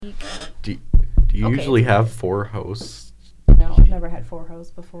Do, do you Okay. usually have 4 hosts? No, I've never had 4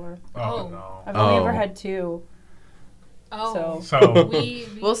 hosts before. Oh, Oh. no. I've only Oh. ever had 2. Oh, So,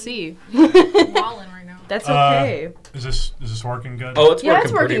 We'll see. Walling right now. That's okay. is this working good? Oh, it's Yeah, working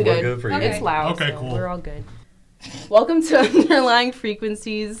it's working pretty good. good for you. Okay. It's loud, Okay, so cool. we're all good. Welcome to Underlying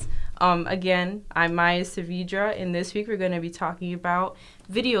Frequencies. Again, I'm Maya Savidra, and this week we're going to be talking about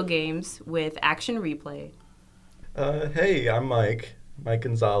video games with Action Replay. Hey, I'm Mike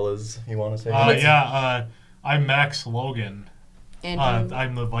Gonzalez. You want to say I'm Max Logan. And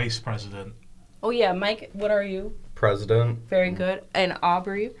I'm the vice president. oh yeah, Mike, what are you? President? Very good. And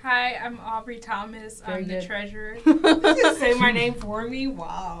Aubrey. Hi, I'm Aubrey Thomas. Very I'm good. the treasurer. Say my name for me?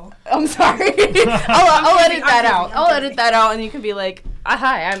 Wow. I'm sorry. I'll edit that out. I'm I'll joking. edit that out, and you can be like,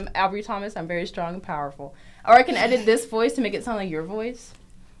 hi, I'm Aubrey Thomas. I'm very strong and powerful. Or I can edit this voice to make it sound like your voice.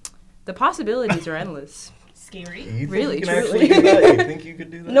 The possibilities are endless. Scary. You think Really, you can truly. actually do that? You think you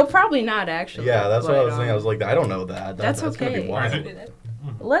could do that? No, probably not, actually. Yeah, that's what I but, was thinking. I was like, I don't know that. That's That's gonna okay. be I wild. should do that.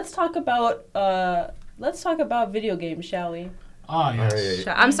 Let's talk about video games, shall we? Yes. Alright.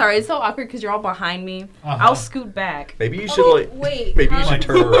 I'm sorry, it's so awkward because you're all behind me. Uh-huh. I'll scoot back. Maybe you should Wait. maybe you should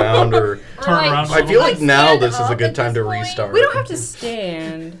turn around or. Turn around a I feel like little now stand this is a up good at time to this point? restart. We don't have to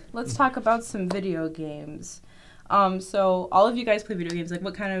stand. Let's talk about some video games. So all of you guys play video games. Like,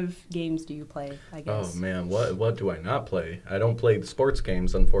 what kind of games do you play? I Oh guess. man, what do I not play? I don't play the sports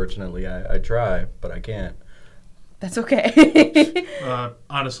games, unfortunately. I try, but I can't. That's okay.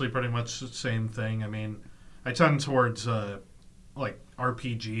 Honestly, pretty much the same thing. I mean, I tend towards like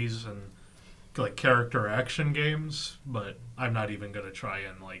RPGs and like character action games, but I'm not even gonna try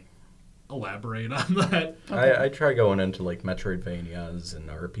and like elaborate on that. Okay. I try going into like Metroidvanias and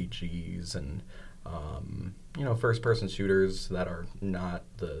RPGs and first-person shooters that are not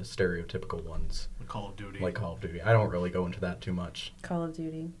the stereotypical ones Call of Duty. like Call of Duty. I don't really go into that too much. Call of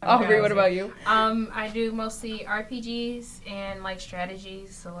Duty. Okay. Aubrey, what about you? I do mostly RPGs and like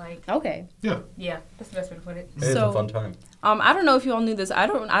strategies. So like, Okay. yeah, that's the best way to put it. It's a So- fun time. I don't know if you all knew this. I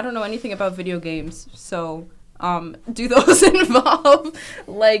don't know anything about video games. So, do those involve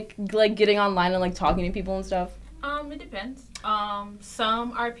like getting online and like talking to people and stuff? It depends.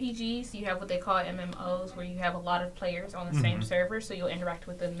 Some RPGs, you have what they call MMOs, where you have a lot of players on the same server, so you'll interact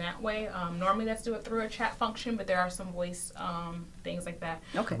with them that way. Normally that's do it through a chat function, but there are some voice things like that.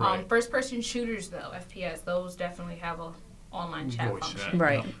 Okay. Right. First-person shooters, though, FPS, those definitely have a online chat Voice function. chat.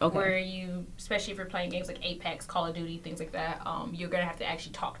 Right. Yeah. Okay. Where you, especially if you're playing games like Apex, Call of Duty, things like that, you're gonna have to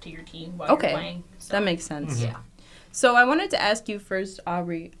actually talk to your team while Okay. you're playing. So, That makes sense. yeah. So I wanted to ask you first,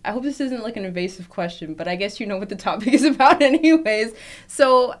 Aubrey. I hope this isn't like an invasive question, but I guess you know what the topic is about anyways.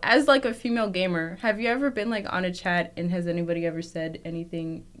 So as like a female gamer, have you ever been like on a chat and has anybody ever said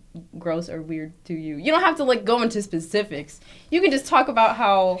anything gross or weird to you? You don't have to like go into specifics. You can just talk about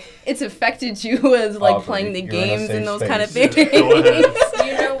how it's affected you as like Aubrey, playing the you're in a games safe and those kind of space. things. Go ahead.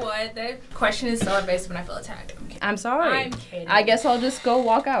 You know what? That question is so invasive and I feel attacked. I'm kidding. I'm sorry. I'm kidding. I guess I'll just go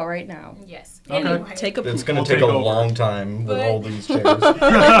walk out right now. Yes. Okay. Anyway. Take a It's poop. gonna We'll take take a over. long time with But- all these chairs.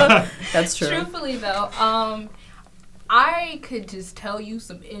 That's true. Truthfully, though, I could just tell you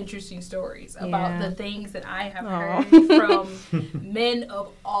some interesting stories about Yeah. the things that I have Aw. heard from men of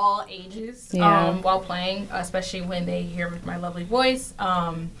all ages Yeah. while playing, especially when they hear my lovely voice.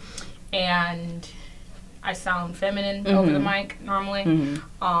 And I sound feminine over the mic normally.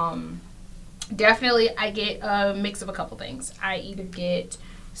 Mhm. Definitely, I get a mix of a couple things. I either get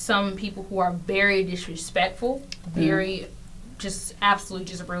some people who are very disrespectful, very just absolutely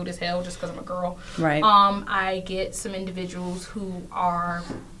just rude as hell just because I'm a girl. Right. I get some individuals who are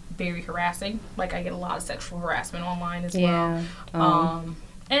very harassing. Like I get a lot of sexual harassment online as Yeah. well.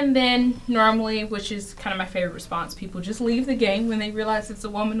 And then normally, which is kind of my favorite response, people just leave the game when they realize it's a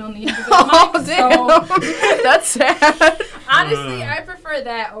woman on the end of the Oh, mic. damn. So That's sad. honestly, I prefer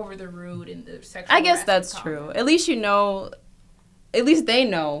that over the rude and the sexual. I guess harassment that's comment. true. At least you know. At least they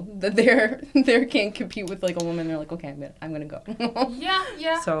know that they can't compete with like a woman. They're like, okay, I'm gonna go.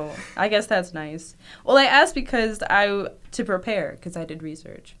 Yeah. So I guess that's nice. Well, I asked because to prepare because I did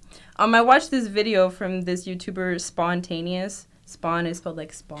research. I watched this video from this YouTuber Spontaneous. Spawn is spelled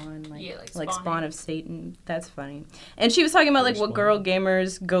like spawn, Yeah, like like spawning. spawn of Satan. That's funny. And she was talking about like what girl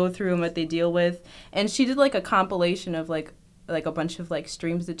gamers go through and what they deal with. And she did like a compilation of like a bunch of like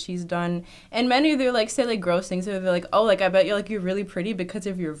streams that she's done, and many of them like say like gross things, or they're like, oh, like I bet you're really pretty because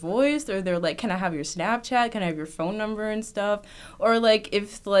of your voice, or they're like, can I have your Snapchat, can I have your phone number and stuff, or like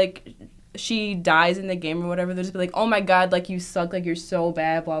if like she dies in the game or whatever, they'll just be like, oh my god, like you suck, like you're so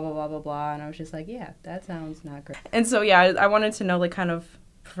bad, blah blah blah blah blah. And I was just like, yeah, that sounds not great. And so yeah, I wanted to know like kind of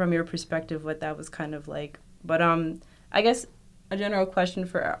from your perspective what that was kind of like. But I guess a general question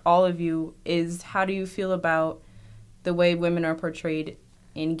for all of you is, how do you feel about the way women are portrayed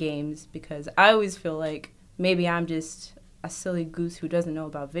in games? Because I always feel like maybe I'm just a silly goose who doesn't know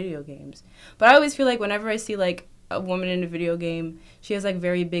about video games. But I always feel like whenever I see, like, a woman in a video game, she has, like,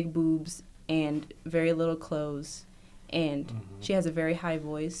 very big boobs and very little clothes, and she has a very high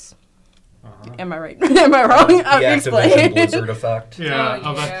voice. Am I right? Am I wrong? The Activision Blizzard effect. Yeah.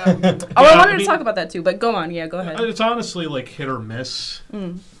 I wanted to talk about that too, but go on. Yeah, go ahead. It's honestly like hit or miss.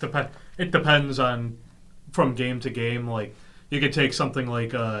 It depends on from game to game. Like you could take something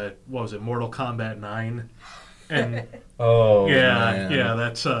like what was it, Mortal Kombat 9, and yeah,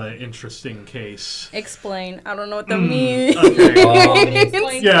 that's an interesting case. Explain. I don't know what that means.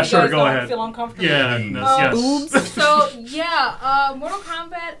 Okay. Yeah, sure. Go ahead. Feel uncomfortable. Yeah. Yes. So yeah, Mortal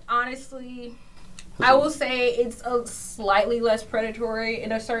Kombat. Honestly, I will say it's a slightly less predatory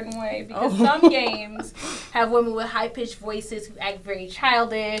in a certain way because some games have women with high-pitched voices who act very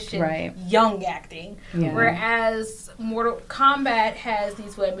childish and young acting, whereas Mortal Kombat has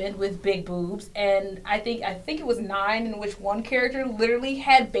these women with big boobs, and I think it was 9 in which one character literally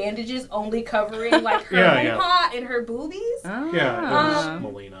had bandages only covering like her hoo-ha and her boobies. Yeah,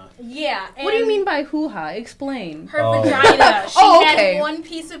 Melina. Yeah. What do you mean by hoo-ha? Explain. Her vagina. She had one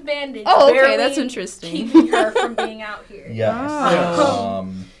piece of bandage. Oh, okay, that's interesting. Keeping her from being out here. Yes.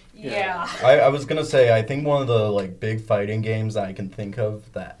 Yeah. I was gonna say, I think one of the like big fighting games I can think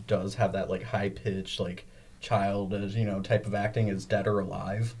of that does have that like high pitched like childish type of acting is Dead or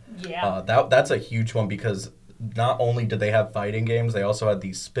Alive. Yeah. That's a huge one because not only did they have fighting games, they also had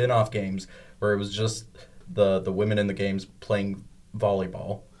these spin-off games where it was just the women in the games playing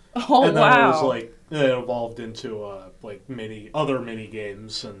volleyball. Oh, and then wow. it was like it evolved into like other mini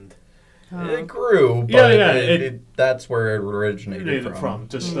games and. It grew, but that's where it originated from.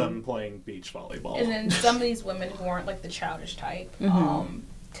 Just them playing beach volleyball. And then some of these women who aren't like the childish type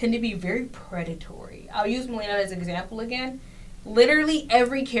tend to be very predatory. I'll use Melina as an example again. Literally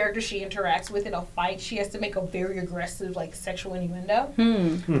every character she interacts with in a fight, she has to make a very aggressive like sexual innuendo.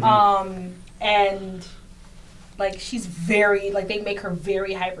 And like she's very like they make her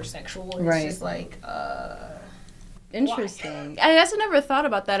very hypersexual, and it's just like interesting. I guess I never thought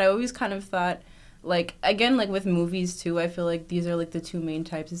about that. I always kind of thought, like, again, like with movies too, I feel like these are like the two main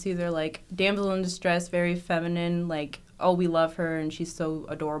types. It's either like damsel in distress, very feminine, like, oh, we love her and she's so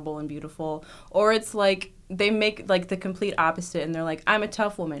adorable and beautiful. Or it's like they make like the complete opposite and they're like, I'm a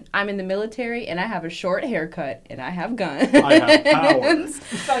tough woman. I'm in the military and I have a short haircut and I have guns. I have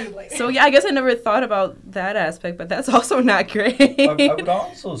power. So yeah, I guess I never thought about that aspect, but that's also not great. I would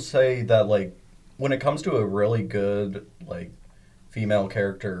also say that like when it comes to a really good like female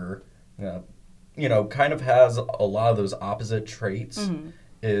character, kind of has a lot of those opposite traits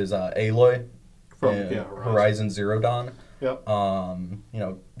is Aloy from Horizon Zero Dawn. Yep.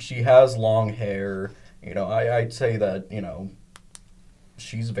 She has long hair. I'd say that,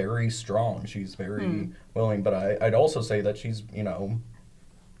 she's very strong. She's very willing, but I'd also say that she's,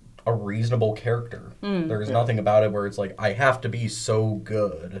 a reasonable character. There's nothing about it where it's like, I have to be so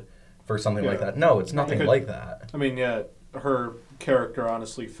good for something like that. No, it's nothing like that. I mean, her character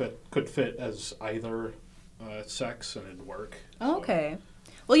honestly could fit as either sex and it'd work. So. Okay.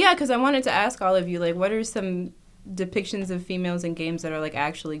 Well, yeah, because I wanted to ask all of you, like, what are some depictions of females in games that are, like,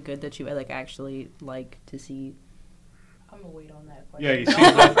 actually good that you, like, actually like to see? I'm going to wait on that question. Yeah, you see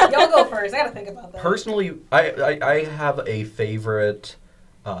that? Y'all go first. I got to think about that. Personally, I have a favorite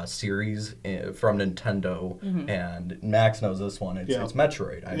series from Nintendo, and Max knows this one. It's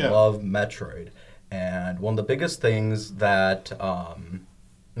Metroid. I love Metroid. And one of the biggest things that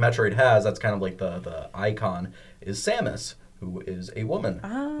Metroid has, that's kind of like the icon, is Samus, who is a woman.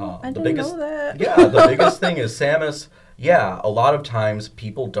 I didn't know that. Yeah, the biggest thing is Samus. Yeah, a lot of times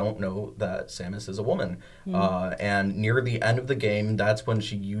people don't know that Samus is a woman. And near the end of the game, that's when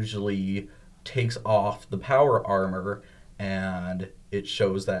she usually takes off the power armor, and it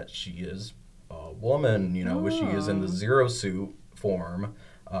shows that she is a woman, she is in the Zero Suit form.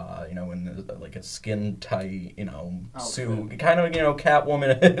 In like a skin tight, suit, kind of,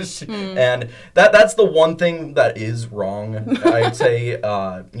 Catwoman-ish. And that's the one thing that is wrong. I'd say,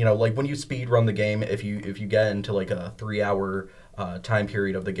 like when you speed run the game, if you get into like a 3-hour time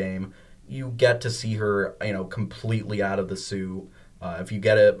period of the game, you get to see her, completely out of the suit. If you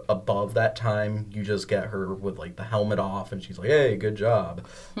get it above that time, you just get her with like the helmet off, and she's like, "Hey, good job."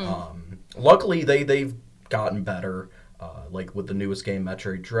 Luckily, they've gotten better. Like with the newest game,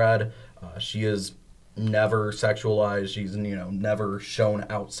 Metroid Dread, she is never sexualized. She's never shown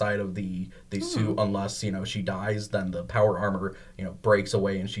outside of the suit unless she dies. Then the power armor breaks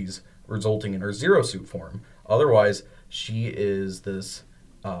away and she's resulting in her Zero Suit form. Otherwise, she is this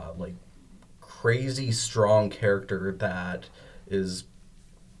like crazy strong character that is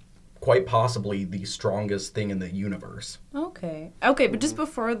quite possibly the strongest thing in the universe. Okay, but just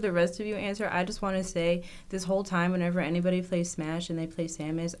before the rest of you answer, I just want to say this whole time whenever anybody plays Smash and they play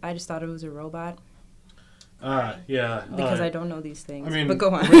Samus, I just thought it was a robot. Yeah. Because I don't know these things. I mean, but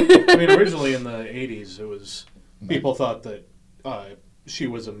go on. Originally in the 80s, it was people thought that she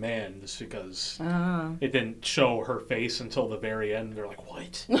was a man just because it didn't show her face until the very end. They're like,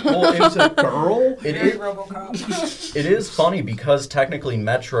 what? Well, it's a girl. Very RoboCop. It is funny because technically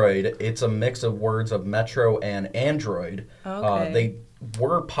Metroid, it's a mix of words of Metro and Android. Okay. They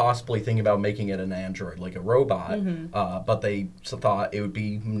were possibly thinking about making it an android, like a robot, but they thought it would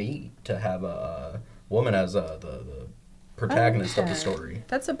be neat to have a woman as the protagonist of the story.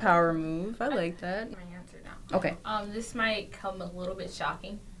 That's a power move. I like that. My answer now. Okay. This might come a little bit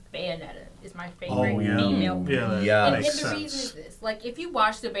shocking. Bayonetta is my favorite Oh, yeah. female. Yeah. And, Makes the sense. reason is this: like, if you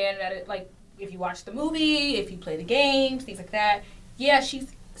watch the Bayonetta, like, if you watch the movie, if you play the games, things like that, yeah,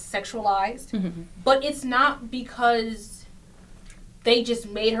 she's sexualized, but it's not because they just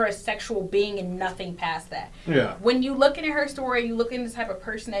made her a sexual being and nothing past that. Yeah. When you look into her story, you look into the type of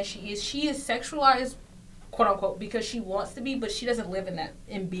person that she is sexualized, quote unquote, because she wants to be, but she doesn't live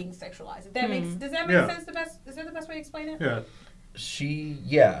in being sexualized. If that does that make sense? Is that the best way to explain it? Yeah.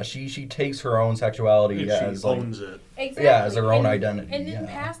 She takes her own sexuality as she owns it. Exactly. Yeah, as her own identity. And then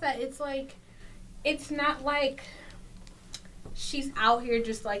past that, it's like, it's not like she's out here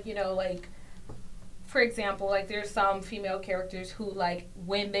just like, like, for example, like, there's some female characters who, like,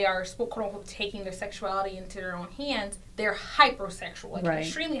 when they are, quote unquote, taking their sexuality into their own hands, they're hypersexual, like,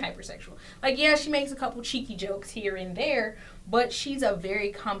 extremely hypersexual. Like, yeah, she makes a couple cheeky jokes here and there, but she's a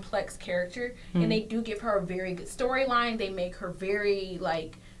very complex character, and they do give her a very good storyline. They make her very,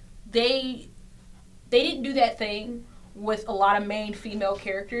 like, they didn't do that thing with a lot of main female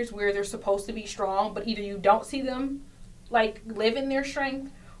characters where they're supposed to be strong, but either you don't see them, like, live in their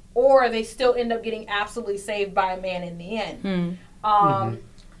strength, or they still end up getting absolutely saved by a man in the end.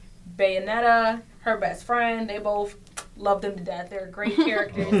 Bayonetta, her best friend, they both love them to death. They're great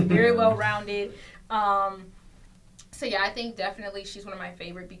characters, very well-rounded. So yeah, I think definitely she's one of my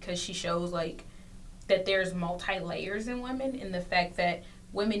favorite because she shows, like, that there's multi-layers in women, and the fact that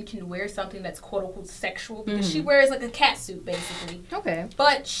women can wear something that's quote-unquote sexual because she wears, like, a cat suit, basically. Okay.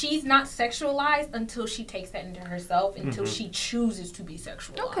 But she's not sexualized until she takes that into herself, until she chooses to be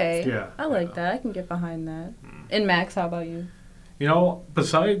sexualized. Okay. Yeah. I like that. I can get behind that. And Max, how about you?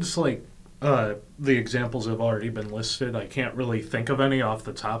 Besides, like, the examples have already been listed, I can't really think of any off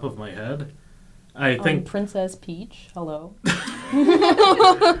the top of my head. I think Princess Peach. Hello.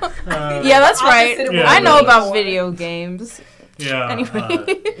 Yeah, that's right. Yeah, I know yeah. about video games. Yeah. Anyway.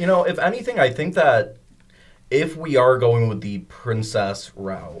 If anything, I think that if we are going with the princess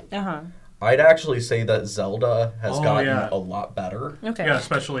route, I'd actually say that Zelda has gotten a lot better. Okay. Yeah,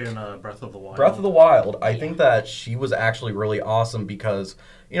 especially in Breath of the Wild. Breath of the Wild, I think that she was actually really awesome because,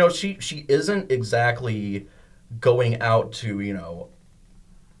 she isn't exactly going out to,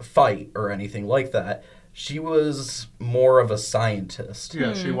 fight or anything like that. She was more of a scientist.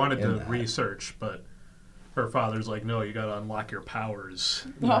 Yeah, she wanted to that. research, but her father's like, no, you gotta unlock your powers.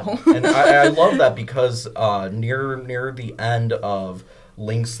 Oh. And I love that because near the end of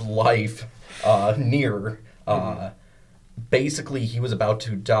Link's life, basically he was about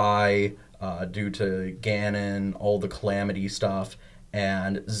to die due to Ganon, all the calamity stuff,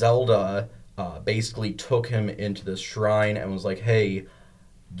 and Zelda basically took him into this shrine and was like, hey,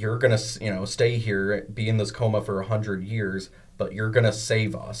 you're gonna stay here, be in this coma for 100 years, but you're gonna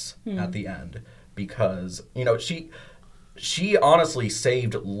save us at the end. Because, she honestly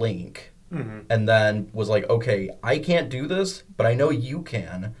saved Link and then was like, okay, I can't do this, but I know you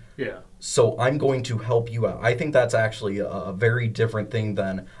can. Yeah. So I'm going to help you out. I think that's actually a very different thing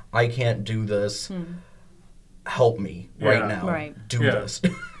than I can't do this. Help me right now. Right. Do this.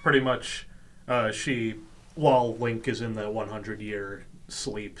 Pretty much, while Link is in the 100-year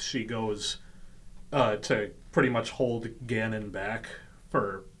sleep, she goes to pretty much hold Ganon back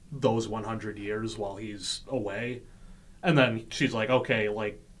for those 100 years while he's away. And then she's like, okay,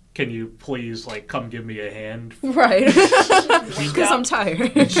 like, can you please, like, come give me a hand? Right. Because I'm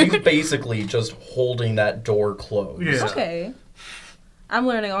tired. She's basically just holding that door closed. Yeah. Okay. I'm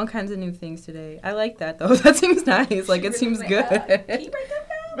learning all kinds of new things today. I like that, though. That seems nice. Like, it seems good. Can you write that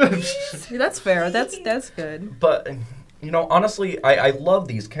down, please? That's fair. That's good. But, honestly, I love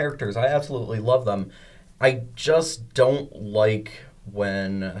these characters. I absolutely love them. I just don't like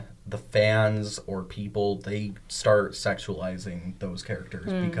when the fans or people, they start sexualizing those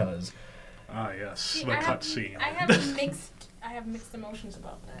characters because Ah, yes, See, the cutscene. I have mixed emotions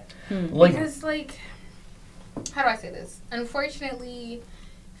about that. Like, Because, like, how do I say this? Unfortunately,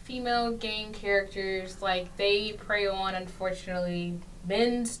 female game characters, like, they prey on, unfortunately,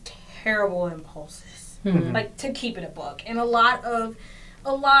 men's terrible impulses. Like, to keep it a buck. And a lot of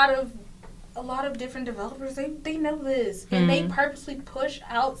different developers, they know this. And they purposely push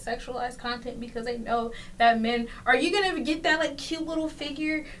out sexualized content because they know that men, are you going to get that, like, cute little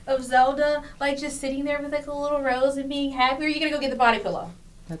figure of Zelda, like, just sitting there with, like, a little rose and being happy, or are you going to go get the body pillow?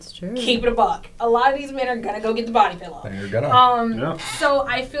 That's true. Keep it a buck. A lot of these men are going to go get the body pillow. you're gonna. Yeah. So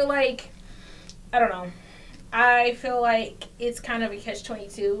I feel like, I don't know. I feel like it's kind of a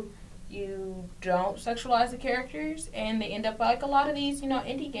catch-22. You don't sexualize the characters, and they end up like a lot of these,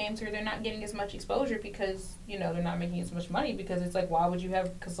 indie games where they're not getting as much exposure because, they're not making as much money because it's like, why would you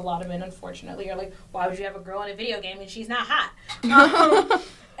have, because a lot of men, unfortunately, are like, why would you have a girl in a video game and she's not hot?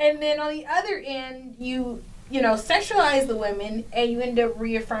 And then on the other end, you sexualize the women, and you end up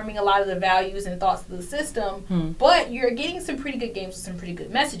reaffirming a lot of the values and thoughts of the system, but you're getting some pretty good games with some pretty good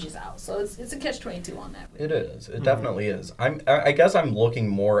messages out. So it's a catch-22 on that. It is. It definitely is. I guess I'm looking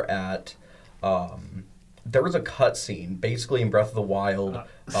more at. There was a cutscene, basically in Breath of the Wild.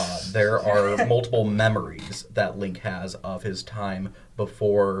 There are multiple memories that Link has of his time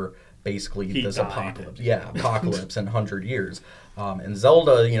before basically this apocalypse. Yeah, apocalypse in 100 years. And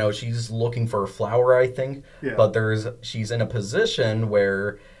Zelda, she's looking for a flower, I think. Yeah. But she's in a position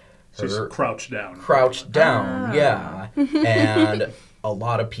where she's crouched down. Yeah. And a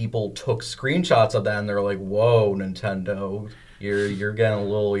lot of people took screenshots of that, and they're like, "Whoa, Nintendo, you're getting a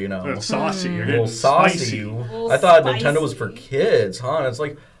little, saucy. You're a little saucy. I thought Nintendo was for kids, huh?" And it's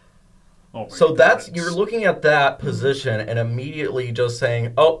like, so that's you're looking at that position and immediately just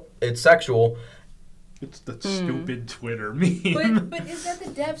saying, "Oh, it's sexual." It's the stupid Twitter meme. But is that the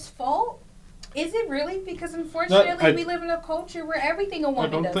dev's fault? Is it really? Because unfortunately, we live in a culture where everything a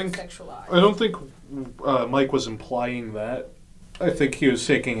woman does is sexualized. I don't think Mike was implying that. I think he was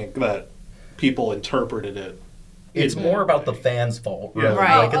taking that people interpreted it. It's more about the fans' fault. Yeah.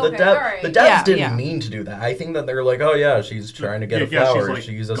 Right. Like, the devs didn't mean to do that. I think that they're like, oh yeah, she's trying to get a flower.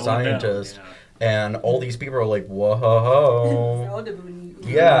 She's a scientist. Down, and all these people are like, whoa. Zelda booty.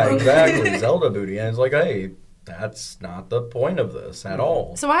 Yeah, exactly. Zelda booty. And it's like, hey, that's not the point of this at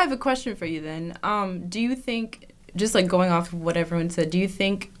all. So I have a question for you then. Do you think, just like going off of what everyone said, do you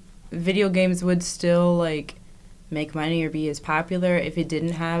think video games would still like make money or be as popular if it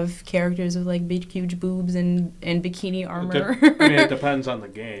didn't have characters with like big huge boobs and bikini armor? It depends on the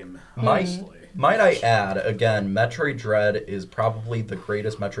game. Might I add, again, Metroid Dread is probably the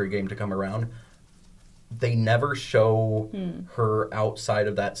greatest Metroid game to come around. They never show her outside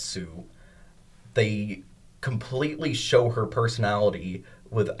of that suit. They completely show her personality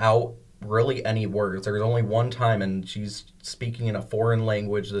without really any words. There's only one time, and she's speaking in a foreign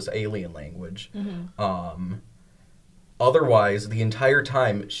language, this alien language. Otherwise, the entire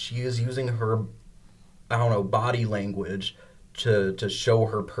time, she is using her, body language to show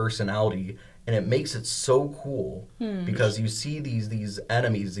her personality. And it makes it so cool because you see these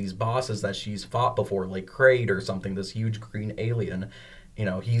enemies, these bosses that she's fought before, like Kraid or something, this huge green alien.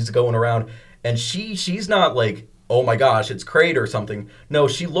 He's going around, and she's not like, oh my gosh, it's Kraid or something. No,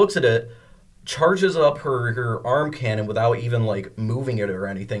 she looks at it, charges up her arm cannon without even like moving it or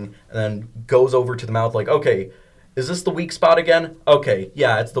anything, and then goes over to the mouth like, okay, is this the weak spot again? Okay,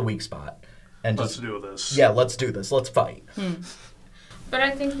 yeah, it's the weak spot. And let's do this. Yeah, let's do this. Let's fight. But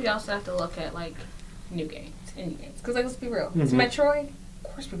I think we also have to look at, like, new games, indie games. Because, like, let's be real. It's Metroid.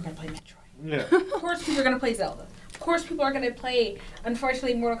 Of course people are going to play Metroid. Yeah. Of course people are going to play Zelda. Of course people are going to play,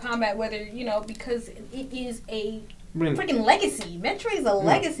 unfortunately, Mortal Kombat, whether, because it is a freaking legacy. Metroid is a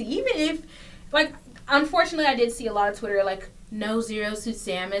legacy. Even if, like, unfortunately, I did see a lot of Twitter, like, no Zero Suit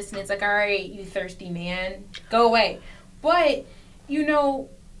Samus. And it's like, all right, you thirsty man. Go away. But,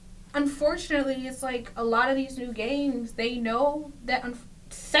 unfortunately, it's like a lot of these new games, they know that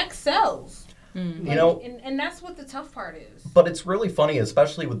sex sells. And that's what the tough part is. But it's really funny,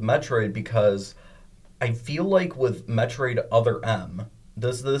 especially with Metroid, because I feel like with Metroid Other M,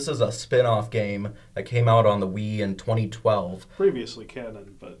 this is a spin-off game that came out on the Wii in 2012. Previously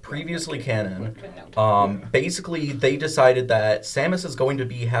canon. Basically, they decided that Samus is going to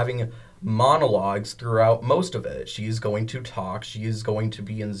be having monologues throughout most of it. She is going to talk. She is going to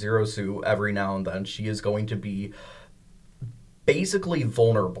be in Zero Suit every now and then. She is going to be basically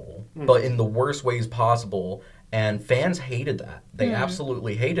vulnerable, but in the worst ways possible. And fans hated that. They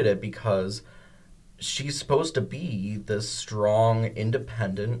absolutely hated it because she's supposed to be this strong,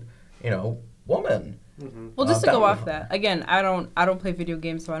 independent, woman. Well, just to that go would off help. that again, I don't play video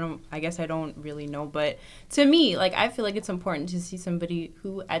games, so I guess I don't really know. But to me, like, I feel like it's important to see somebody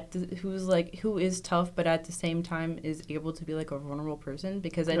who is tough, but at the same time is able to be like a vulnerable person,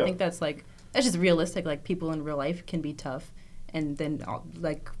 because I think that's just realistic. Like, people in real life can be tough and then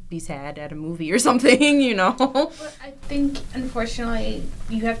like be sad at a movie or something, you know. But I think, unfortunately,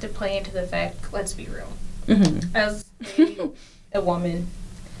 you have to play into the fact. Let's be real. As a woman,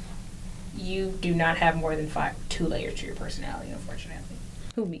 you do not have more than 2 layers to your personality, unfortunately.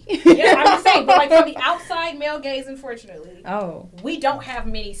 Who, me? Yeah, I'm just saying, but like from the outside male gaze, unfortunately, we don't have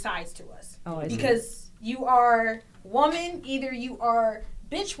many sides to us. I see. Because you are woman, either you are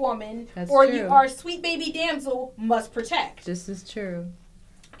bitch woman, or you are sweet baby damsel, must protect. This is true.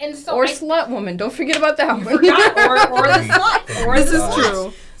 And so or slut woman, don't forget about that one. or the slut. Or this the is slut.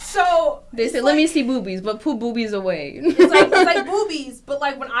 true. So They say, let me see boobies, but put boobies away. It's like boobies, but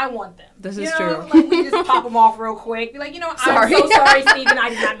like when I want them. This you is know? true. Like we just pop them off real quick. Be like, Sorry. I'm so sorry, Steven. I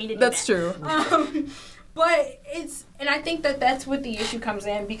did not mean to do That's that. true. But and I think that's what the issue comes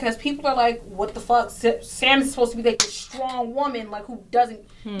in, because people are like, what the fuck? Sam is supposed to be like this strong woman, like who doesn't,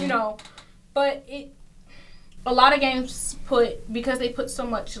 But a lot of games because they put so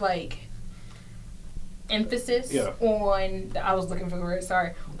much like emphasis on, I was looking for the word,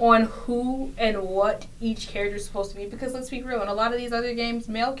 sorry, on who and what each character is supposed to be. Because let's be real, in a lot of these other games,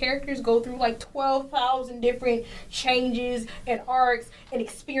 male characters go through like 12,000 different changes and arcs and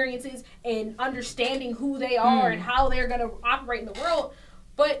experiences and understanding who they are and how they're going to operate in the world.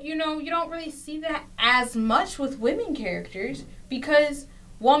 But, you don't really see that as much with women characters, because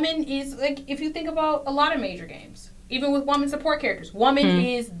woman is, like, if you think about a lot of major games, even with woman support characters, woman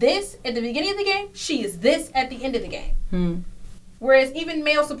is this at the beginning of the game, she is this at the end of the game. Whereas even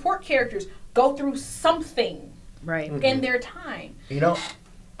male support characters go through something in their time.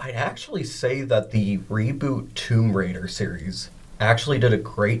 I'd actually say that the reboot Tomb Raider series actually did a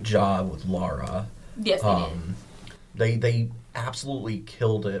great job with Lara. Yes, they did. They absolutely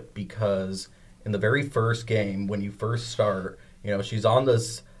killed it, because in the very first game, when you first start, she's on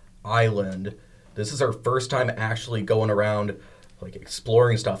this island. This is her first time actually going around, like,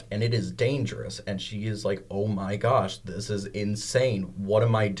 exploring stuff, and it is dangerous. And she is like, oh my gosh, this is insane. What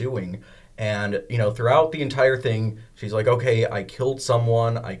am I doing? And, throughout the entire thing, she's like, okay, I killed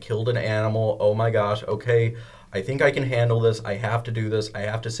someone. I killed an animal. Oh my gosh, okay, I think I can handle this. I have to do this. I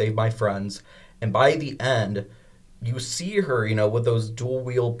have to save my friends. And by the end, you see her, with those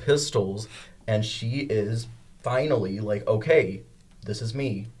dual-wheel pistols, and she is finally like, okay, this is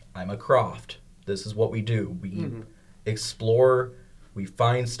me. I'm a Croft. This is what we do. We explore, we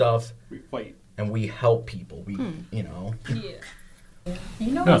find stuff, we fight, and we help people. We, Yeah.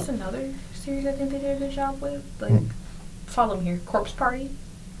 What's another series I think they did a good job with? Like, follow me here, Corpse Party.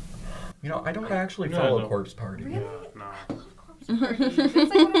 I don't actually follow Corpse Party. Really? No. I love Corpse Party. It's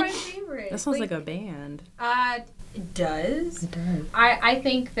like one of my favorites. That sounds like a band. It does. It does. I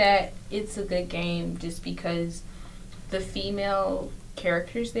think that it's a good game just because the female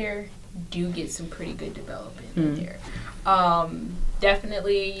characters there do get some pretty good development in there.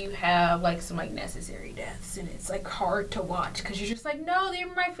 Definitely you have like some like necessary deaths, and it's like hard to watch because you're just like, no, they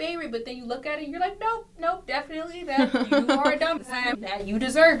were my favorite, but then you look at it and you're like, nope, definitely that you are a dumb that you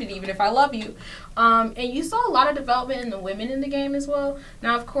deserved it even if I love you. And you saw a lot of development in the women in the game as well.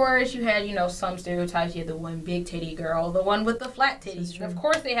 Now of course you had some stereotypes. You had the one big titty girl, the one with the flat titties. Of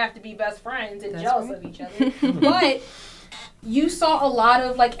course they have to be best friends and jealous of each other, but you saw a lot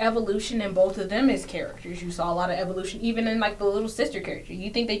of like evolution in both of them as characters. You saw a lot of evolution even in like the little sister character. You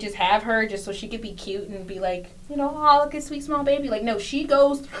think they just have her just so she could be cute and be like, oh, look at sweet small baby. Like, no,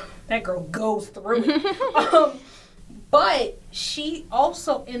 that girl goes through it. But she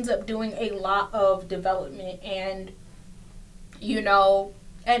also ends up doing a lot of development, and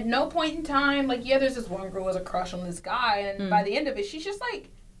at no point in time, like, there's this one girl who has a crush on this guy, and by the end of it, she's just like,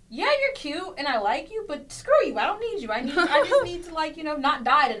 yeah, you're cute and I like you, but screw you. I don't need you. I just need to, like, not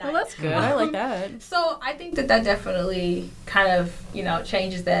die tonight. Well, that's good. I like that. So I think that definitely kind of,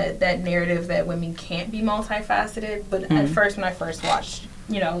 changes that narrative that women can't be multifaceted. But at first, when I first watched,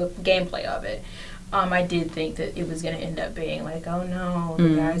 the gameplay of it, I did think that it was going to end up being like, oh no,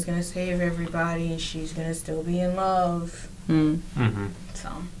 the guy's going to save everybody and she's going to still be in love. So.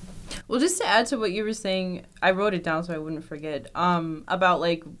 Well, just to add to what you were saying, I wrote it down so I wouldn't forget, about,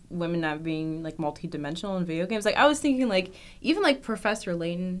 like, women not being, like, multi-dimensional in video games. Like, I was thinking, like, even, like, Professor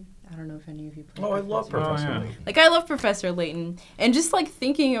Layton. I don't know if any of you play I love Professor Layton. Like, I love Professor Layton. And just, like,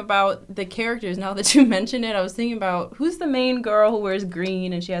 thinking about the characters, now that you mention it, I was thinking about, who's the main girl who wears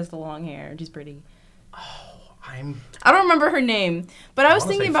green and she has the long hair and she's pretty? Oh, I don't remember her name, but I was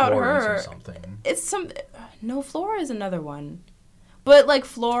wanna thinking say about Florence or her. something. It's some. No, Flora is another one. But, like,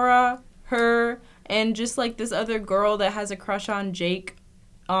 Flora, her, and just, like, this other girl that has a crush on Jake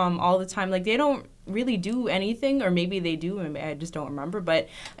all the time. Like, they don't really do anything, or maybe they do, and I just don't remember. But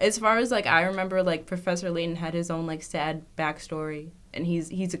as far as, like, I remember, like, Professor Layton had his own, like, sad backstory, and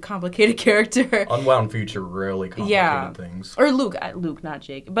he's a complicated character. Unwound Future really complicated things. Or Luke, not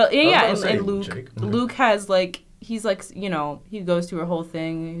Jake. But, yeah, was gonna and say Luke. Jake. Luke has, like, he's, like, you know, he goes through a whole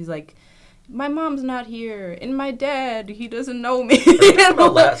thing. He's, like, my mom's not here, and my dad, he doesn't know me. Are you talking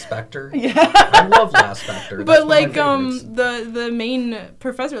about Last Spectre? Yeah. I love Last Spectre. But, That's one like, of my favorites. the main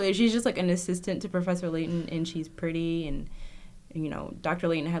Professor Layton, she's just, like, an assistant to Professor Layton, and she's pretty, and, you know, Dr.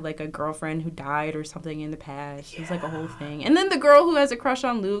 Layton had, like, a girlfriend who died or something in the past. It's, like, a whole thing. And then the girl who has a crush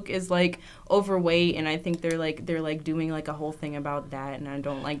on Luke is, like, overweight, and I think they're doing, like, a whole thing about that, and I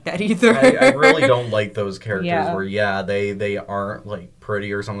don't like that either. I really don't like those characters Yeah. where, they aren't, like,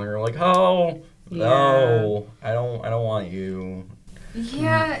 pretty or something. They're like, oh, Yeah. no, I don't want you.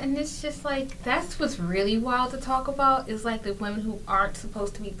 Yeah, and it's just like that's what's really wild to talk about is like the women who aren't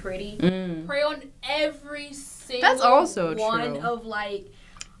supposed to be pretty prey on every single That's also one true. of like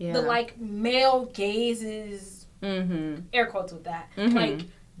Yeah. the like male gazes, air quotes with that, like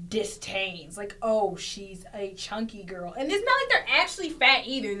disdains, like oh she's a chunky girl, and it's not like they're actually fat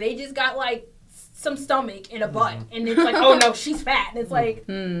either. They just got like some stomach and a butt, and it's like oh no she's fat, and it's like.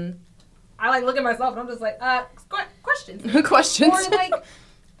 I like look at myself and I'm just like, questions. Questions. Or like,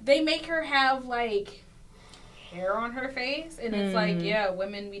 they make her have like hair on her face, and it's like, yeah,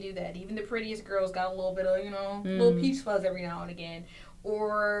 women we do that. Even the prettiest girls got a little bit of, you know, little peach fuzz every now and again.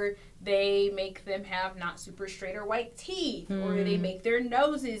 Or they make them have not super straight or white teeth, or they make their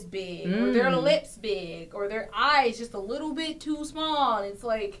noses big, or their lips big, or their eyes just a little bit too small. And it's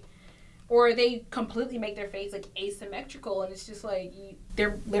like. Or they completely make their face, like, asymmetrical, and it's just, like,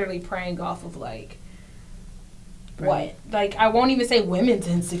 they're literally preying off of, like, what? Like, I won't even say women's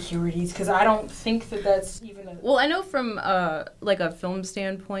insecurities, because I don't think that that's even a... Well, I know from, like, a film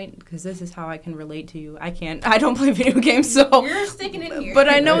standpoint, because this is how I can relate to you. I don't play video games, so... You're sticking in here. But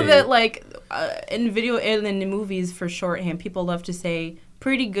I know that, like, in video and in the movies, for shorthand, people love to say,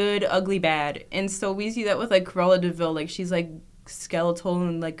 pretty good, ugly bad. And so we see that with, like, Cruella de Vil. Like, she's, like, skeletal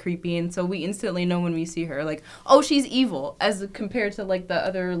and like creepy, and so we instantly know when we see her like, oh, she's evil, as compared to like the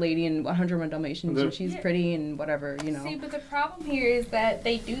other lady in 101 Dalmatians, and she's pretty and whatever, you know. See, but the problem here is that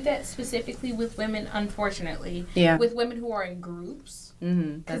they do that specifically with women, unfortunately. Yeah. With women who are in groups.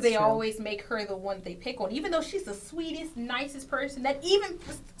 Because they always make her the one they pick on, even though she's the sweetest, nicest person. That even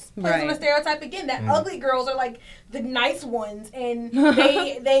plays on a stereotype again. That ugly girls are like the nice ones, and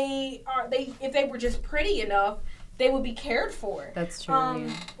they if they were just pretty enough, they would be cared for. That's true.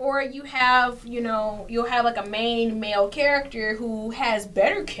 Yeah. Or you have, you know, you'll have like a main male character who has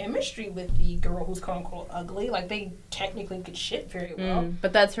better chemistry with the girl who's quote unquote ugly. Like they technically could ship very well.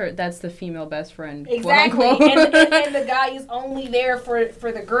 But that's the female best friend. Exactly. and the guy is only there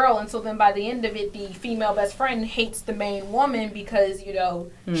for the girl, and so then by the end of it, the female best friend hates the main woman because, you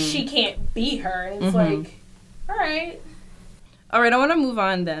know, she can't be her. And it's like, all right, I want to move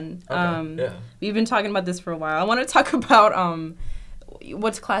on then. Okay. Yeah. We've been talking about this for a while. I want to talk about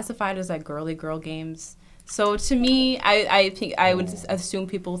what's classified as like girly girl games. So to me, I think I would assume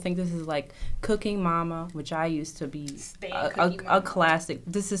people think this is like Cooking Mama, which I used to be a classic.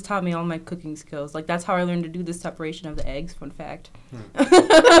 This has taught me all my cooking skills. Like that's how I learned to do the separation of the eggs. Fun fact.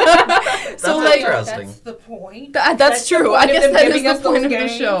 That's so like interesting. that's the point. That's true. I guess that is the point of the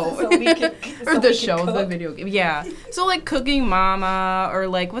show. So we can, or the show, the video game. Yeah. So like Cooking Mama, or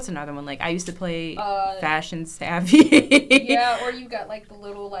like what's another one? Like I used to play Fashion Savvy. Yeah, or you got like the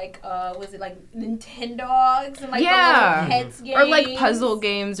little like was it like Nintendogs and like the little pets games, or like puzzle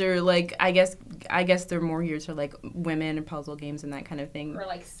games, or like I guess they're more here to like women and puzzle games and that kind of thing. Or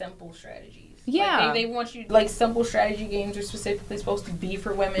like simple strategies. Yeah. Like they want you like simple strategy games are specifically supposed to be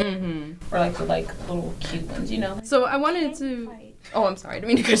for women, or like the like little cute ones, you know. So I wanted to. Oh, I'm sorry. I didn't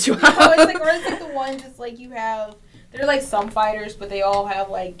mean to cut you No, off. it's like the ones. It's like you have. They're like some fighters, but they all have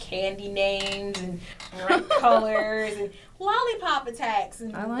like candy names and bright colors and lollipop attacks,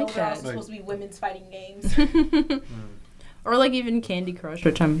 and I like those that. are all supposed to be women's fighting games. Or like even Candy Crush,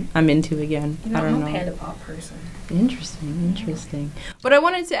 which I'm into again. I don't know. I'm a Panda Pop person. Interesting. But I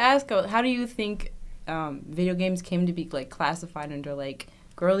wanted to ask, how do you think video games came to be like classified under like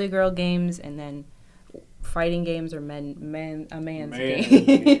girly girl games and then fighting games or a man's game? Man's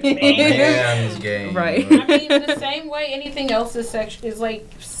game. Right. I mean, in the same way anything else is like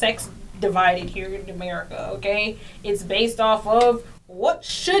sex divided here in America, okay? It's based off of what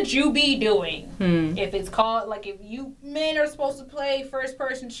should you be doing? If it's called, like, if you men are supposed to play first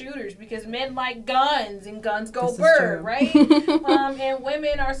person shooters because men like guns and guns go bird, right? And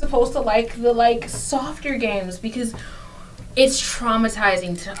women are supposed to like the softer games because it's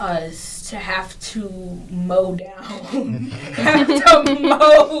traumatizing to us to have to mow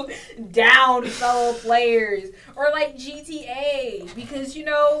down fellow players, or like GTA, because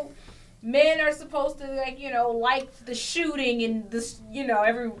men are supposed to like the shooting and this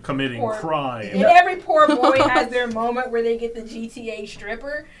every committing crime. And every poor boy has their moment where they get the GTA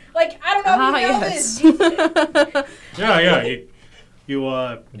stripper. Like, I don't know if you know this. Yeah.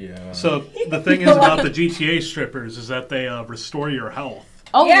 Yeah. So the thing is about the GTA strippers is that they restore your health.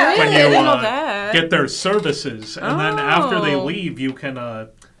 Oh, yeah. When you I didn't know that. get their services, and then after they leave, you can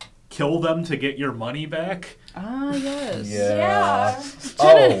kill them to get your money back. Ah, yes. Yeah.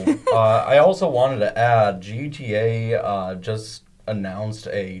 I also wanted to add, GTA just announced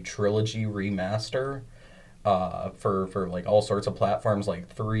a trilogy remaster for like all sorts of platforms,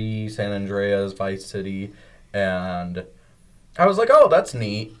 like 3, San Andreas, Vice City, and I was like, oh, that's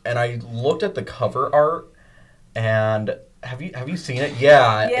neat. And I looked at the cover art, and have you seen it?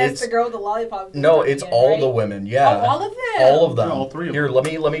 Yeah. Yes, it's the girl with the lollipop. No, it's all the women. Yeah. Oh, all of them. All of them. Yeah, all 3 of Here,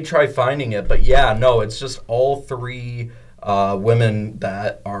 them. let me try finding it. But yeah, no, it's just all 3 women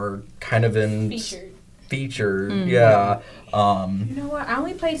that are kind of in featured. Yeah. You know what? I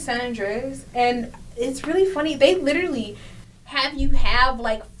only played San Andreas, and it's really funny. They literally have you have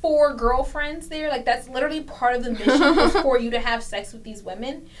like 4 girlfriends there. Like, that's literally part of the mission is for you to have sex with these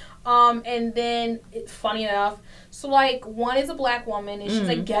women. And then it's funny enough. So, like, one is a black woman, and she's,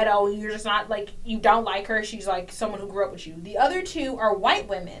 like, ghetto, and you're just not, like, you don't like her. She's, like, someone who grew up with you. The other 2 are white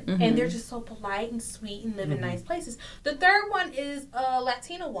women, and they're just so polite and sweet and live in nice places. The third one is a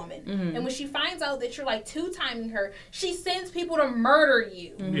Latina woman, and when she finds out that you're, like, 2-timing her, she sends people to murder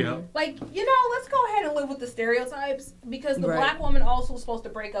you. Yeah. Like, let's go ahead and live with the stereotypes, because the black woman also is supposed to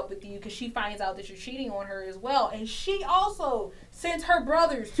break up with you because she finds out that you're cheating on her as well, and she also sends her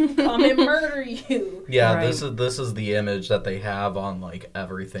brothers to come and murder you. Yeah, this is the image that they have on like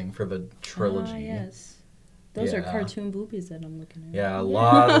everything for the trilogy. Yes. Those are cartoon boobies that I'm looking at. Yeah, a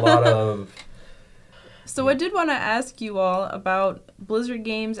lot of. So I did want to ask you all about Blizzard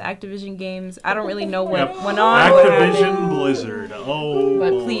games, Activision games. I don't really know what went on. Activision Blizzard. Oh,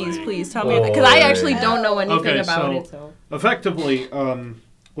 but boy. please tell me, because I actually don't know anything about it. So effectively,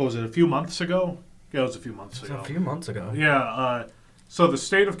 what was it? A few months ago? Yeah, it was a few months ago. A few months ago. Yeah. So the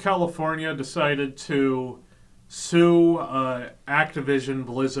state of California decided to sue Activision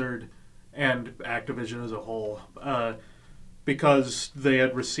Blizzard and Activision as a whole because they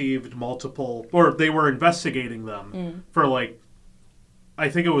had received multiple, or they were investigating them for like, I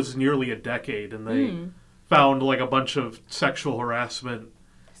think it was nearly a decade, and they found like a bunch of sexual harassment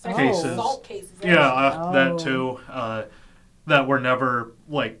cases. Assault cases. That too. That were never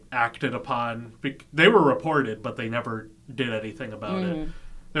like acted upon. They were reported, but they never did anything about it.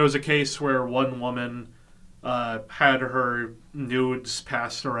 There was a case where one woman had her nudes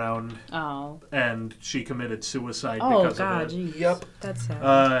passed around, and she committed suicide because of it. Geez. Yep. That's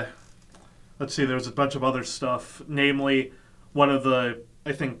sad. Let's see, there was a bunch of other stuff, namely one of the,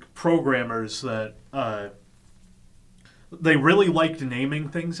 I think, programmers that they really liked naming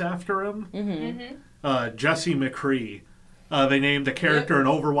things after him. Jesse McCree. They named a character in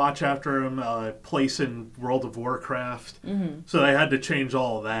Overwatch after him, place in World of Warcraft. So they had to change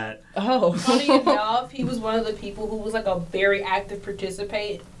all of that. Oh. Funny enough, he was one of the people who was like a very active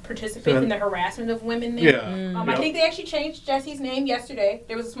participant in the harassment of women there. Yeah. I think they actually changed Jesse's name yesterday.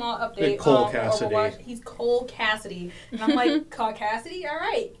 There was a small update. Cole Cassidy. Overwatch. He's Cole Cassidy. And I'm like, Cole Cassidy? All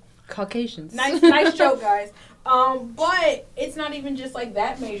right. Caucasians. Nice joke, guys. But it's not even just like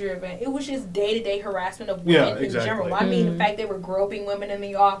that major event. It was just day-to-day harassment of women in general. I mean, the fact they were groping women in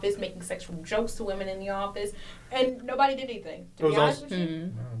the office, making sexual jokes to women in the office, and nobody did anything. To be honest with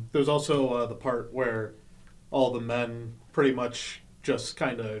you. There was also the part where all the men pretty much just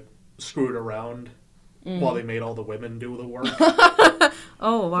kind of screwed around while they made all the women do the work.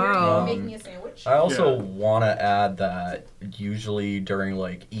 Oh, wow. Make me a sandwich. I also want to add that usually during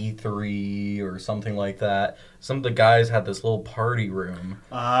like E3 or something like that, some of the guys had this little party room.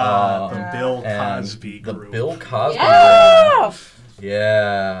 The Bill Cosby group. The Bill Cosby Yeah! room.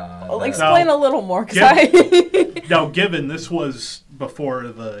 Yeah. Well, explain a little more. Now, given this was before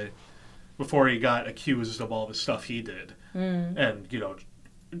he got accused of all the stuff he did and,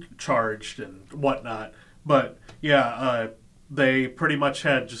 charged and whatnot. But, yeah, they pretty much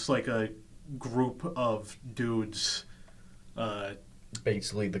had just like a group of dudes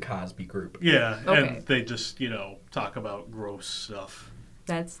basically the Cosby Group. Yeah, Okay. and they just, talk about gross stuff.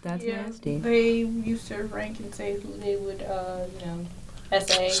 That's nasty. They used to rank and say who they would,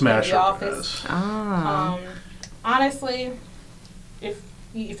 essay Smash in the up office. Ah. Honestly,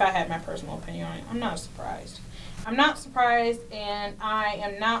 if I had my personal opinion on it, I'm not surprised. I'm not surprised, and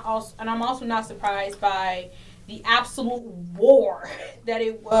I'm also not surprised by the absolute war that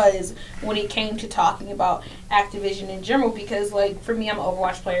it was when it came to talking about Activision in general. Because, like, for me, I'm an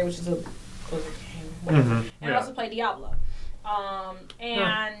Overwatch player, which is a Blizzard game, whatever. And I also play Diablo.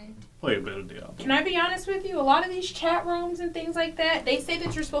 And Play a bit of Diablo. can I be honest with you? A lot of these chat rooms and things like that, they say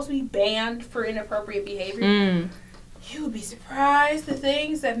that you're supposed to be banned for inappropriate behavior. You would be surprised the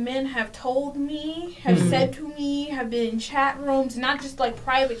things that men have told me, have said to me, have been in chat rooms, not just like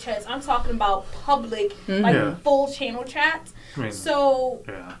private chats. I'm talking about public, full channel chats. So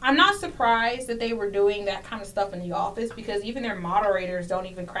I'm not surprised that they were doing that kind of stuff in the office, because even their moderators don't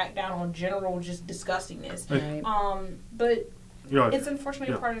even crack down on general just disgustingness. Right. But it's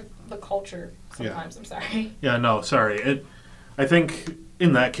unfortunately part of the culture sometimes. I'm sorry. Yeah, no, sorry. I think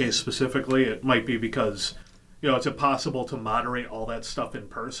in that case specifically, it might be because, it's impossible to moderate all that stuff in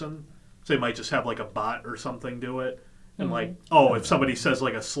person. So they might just have like a bot or something do it. And if somebody says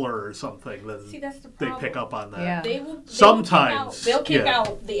like a slur or something, then that's the they problem. pick up on that. Yeah. Sometimes. They'll kick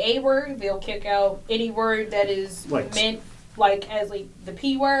out the A word. They'll kick out any word that is meant as the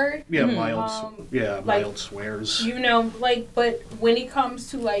P word. Yeah, mild swears. But when it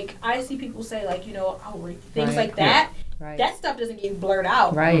comes to I see people say things like that. Right. That stuff doesn't get blurred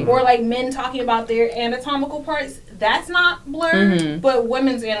out. Right. Or men talking about their anatomical parts, that's not blurred, but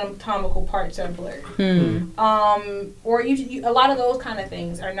women's anatomical parts are blurred. Or you a lot of those kind of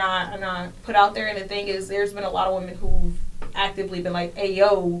things are not put out there. And the thing is, there's been a lot of women who've actively been like, "Hey,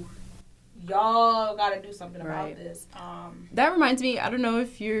 yo, y'all got to do something about this." That reminds me, I don't know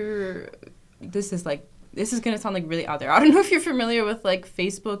if this is going to sound really out there. I don't know if you're familiar with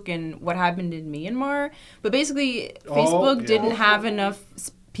Facebook and what happened in Myanmar, but basically Facebook didn't have enough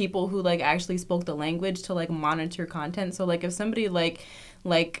people who actually spoke the language to monitor content. So if somebody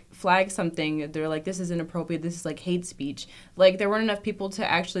flags something, they're like, this is inappropriate, this is hate speech. There weren't enough people to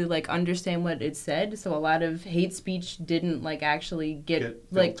actually understand what it said. So a lot of hate speech didn't actually get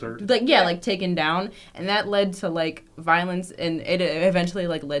filtered. Taken down, and that led to violence, and it eventually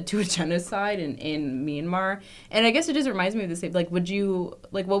led to a genocide in Myanmar. And I guess it just reminds me of the same. What would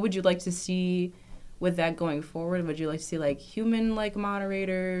you like to see with that going forward? Would you like to see human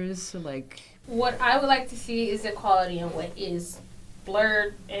moderators? What I would like to see is equality in what is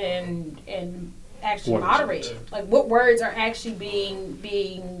blurred and actually moderated. What words are actually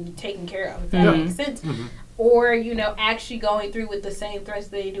being taken care of, if that makes sense. Or, actually going through with the same threats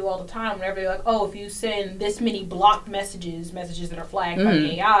they do all the time whenever they're if you send this many blocked messages that are flagged by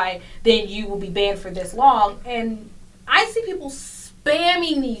the AI, then you will be banned for this long. And I see people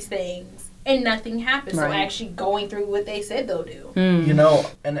spamming these things and nothing happens. Right. So actually going through what they said they'll do.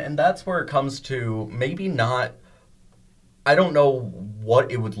 And that's where it comes to maybe not. I don't know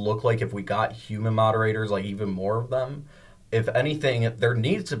what it would look like if we got human moderators, even more of them. If anything, there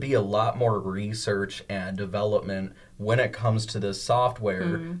needs to be a lot more research and development when it comes to this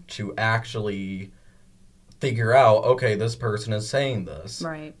software to actually figure out, okay, this person is saying this.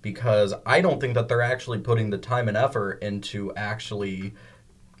 Right. Because I don't think that they're actually putting the time and effort into actually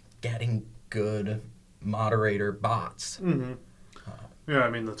getting good moderator bots. Yeah,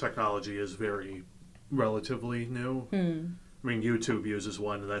 the technology is very relatively new. YouTube uses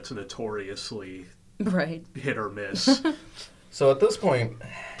one that's notoriously hit or miss. So at this point,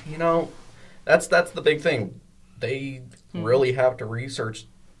 that's the big thing. They really have to research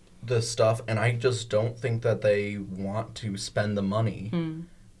this stuff, and I just don't think that they want to spend the money,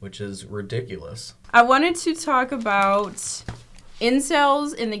 which is ridiculous. I wanted to talk about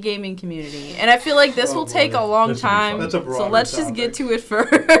incels in the gaming community, and I feel like this will take a long time, That's a broader so let's topic. just get to it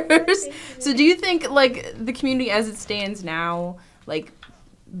first. So do you think the community as it stands now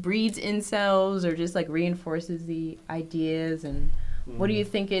breeds incels, or just reinforces the ideas, and what do you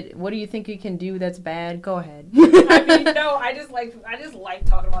think it can do that's bad? Go ahead. I just like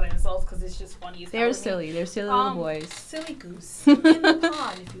talking about insults because it's just funny. They're silly little boys. Silly goose in the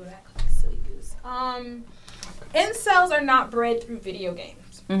pond, if you would act like a silly goose. Incels are not bred through video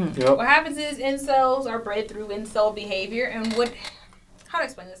games. Yep. What happens is incels are bred through incel behavior, and how to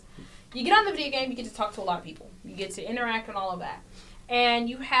explain this? You get on the video game, you get to talk to a lot of people. You get to interact and all of that. And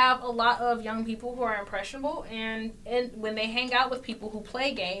you have a lot of young people who are impressionable, and when they hang out with people who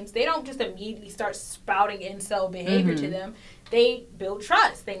play games, they don't just immediately start spouting incel behavior to them. They build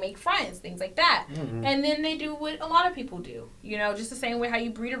trust, they make friends, things like that. And then they do what a lot of people do. You know, just the same way how you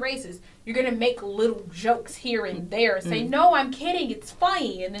breed a racist. You're going to make little jokes here and there and say, no, I'm kidding, it's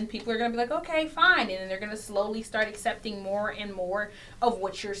funny. And then people are going to be like, okay, fine. And then they're going to slowly start accepting more and more of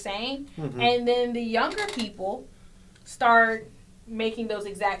what you're saying. And then the younger people start making those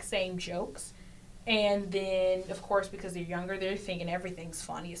exact same jokes, and then of course because they're younger, they're thinking everything's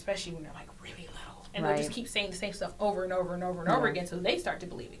funny, especially when they're like really little, and they'll just keep saying the same stuff over and over and over and over again, so they start to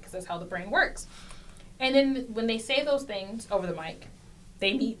believe it because that's how the brain works. And then when they say those things over the mic,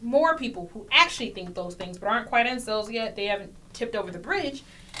 they meet more people who actually think those things but aren't quite incels yet. They haven't tipped over the bridge.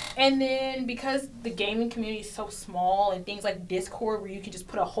 And then because the gaming community is so small, and things like Discord where you can just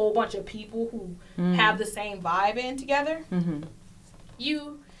put a whole bunch of people who have the same vibe in together,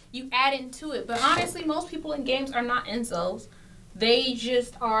 you add into it. But honestly, most people in games are not incels. They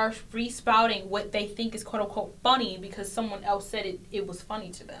just are free spouting what they think is quote unquote funny because someone else said it was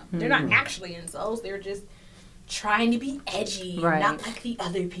funny to them. They're not actually incels. They're just trying to be edgy, not like the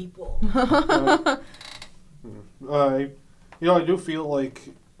other people. I do feel like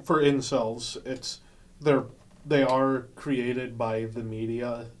for incels, they are created by the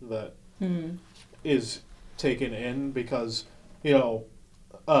media that is taken in because,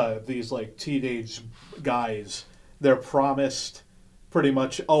 these like teenage guys, they're promised pretty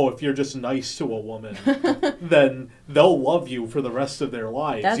much, if you're just nice to a woman, then they'll love you for the rest of their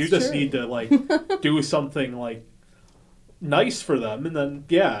lives. That's you just true. need to like do something like nice for them, and then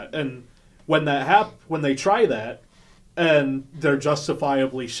and when when they try that, and they're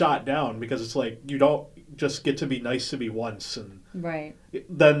justifiably shot down because it's like you don't just get to be nice to me once, and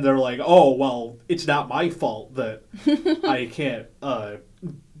then they're like, oh well, it's not my fault that I can't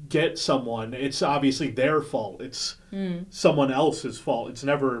get someone. It's obviously their fault. It's someone else's fault. It's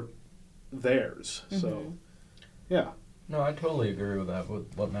never theirs. So yeah. No, I totally agree with that,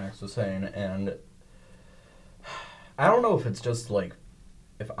 with what Max was saying, and I don't know if it's just like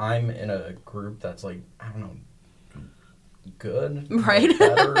if I'm in a group that's like, I don't know, good, right?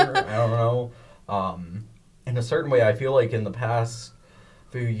 Better, I don't know. In a certain way, I feel like in the past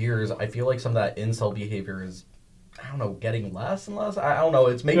few years, I feel like some of that incel behavior is, I don't know, getting less and less. I don't know.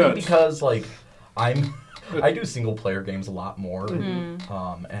 It's maybe because like I do single player games a lot more, and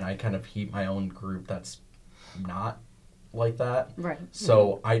I kind of keep my own group that's not like that. Right.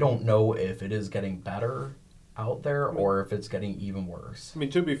 So I don't know if it is getting better out there or if it's getting even worse. I mean,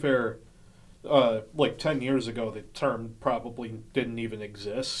 to be fair, like 10 years ago, the term probably didn't even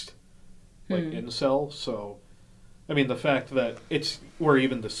exist, like incel. So, I mean, the fact that we're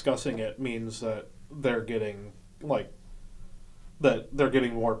even discussing it means that they're getting more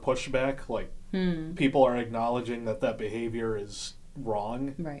pushback. Like people are acknowledging that behavior is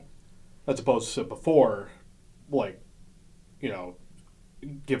wrong, right? As opposed to before, like,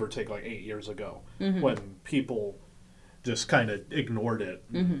 give or take like 8 years ago, when people just kind of ignored it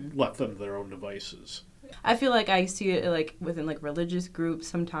and left them to their own devices. I feel like I see it like within like religious groups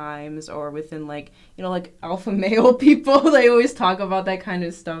sometimes, or within like, like alpha male people. They always talk about that kind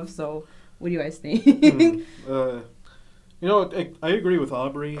of stuff. So what do you guys think? I agree with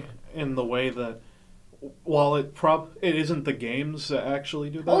Aubrey in the way that while it isn't the games that actually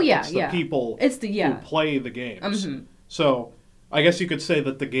do that. It's the people who play the games. So I guess you could say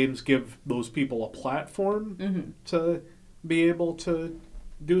that the games give those people a platform to be able to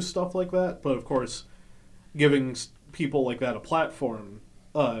do stuff like that. But of course, giving people like that a platform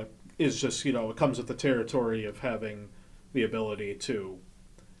is just, it comes with the territory of having the ability to,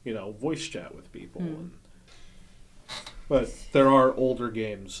 voice chat with people. But there are older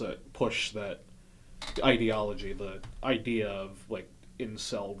games that push that ideology, the idea of like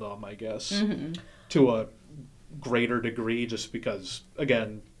inceldom, I guess, to a greater degree, just because,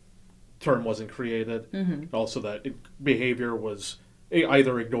 again, term wasn't created. Also that behavior was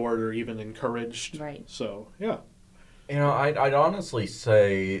either ignored or even encouraged. Right. So, yeah. I'd honestly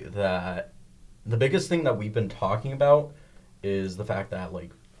say that the biggest thing that we've been talking about is the fact that,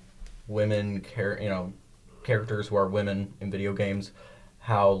 like, women, characters who are women in video games,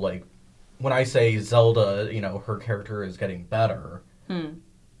 how, like, when I say Zelda, her character is getting better,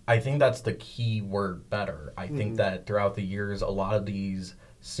 I think that's the key word, better. I think that throughout the years, a lot of these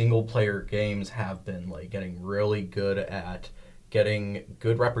single-player games have been, like, getting really good at getting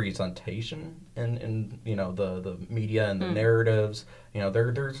good representation in the media and the narratives.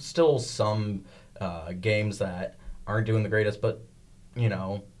 There's still some games that aren't doing the greatest, but,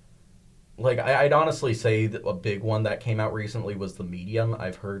 like, I'd honestly say that a big one that came out recently was The Medium.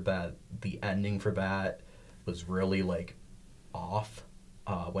 I've heard that the ending for that was really, like, off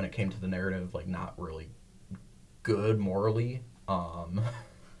when it came to the narrative, like, not really good morally. I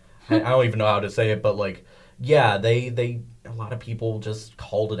don't even know how to say it, but, like, yeah, a lot of people just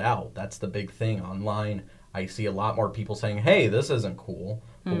called it out. That's the big thing online. I see a lot more people saying, hey, this isn't cool.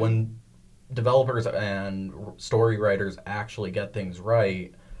 But when developers and story writers actually get things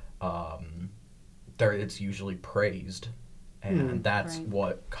right, it's usually praised. And that's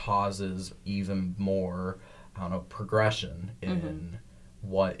what causes even more, I don't know, progression in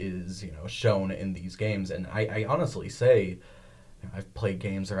what is, shown in these games. And I honestly say, I've played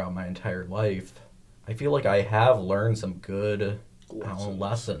games throughout my entire life. I feel like I have learned some good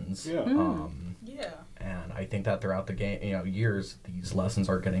lessons. Yeah. And I think that throughout the game, years, these lessons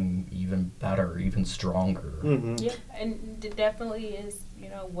are getting even better, even stronger. Yeah, and it definitely is,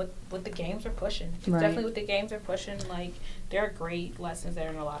 what the games are pushing. It's definitely what the games are pushing. Like, there are great lessons that are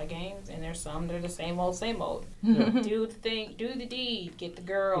in a lot of games, and there's some that are the same old, same old. Do the thing, do the deed, get the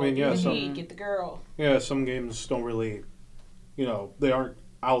girl. Do the deed, get the girl. Yeah, some games don't really, they aren't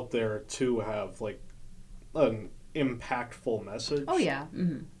out there to have, like, an impactful message. Oh, yeah.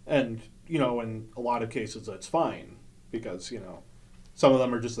 And, in a lot of cases that's fine because, some of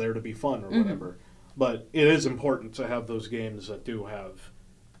them are just there to be fun or whatever. But it is important to have those games that do have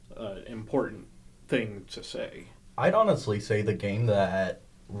an important thing to say. I'd honestly say the game that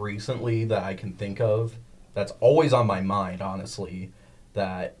recently that I can think of that's always on my mind, honestly,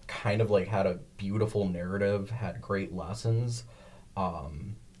 that kind of like had a beautiful narrative, had great lessons,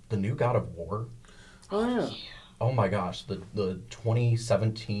 the new God of War. Oh, yeah. Oh my gosh, the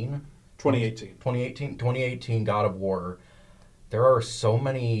 2018 God of War. There are so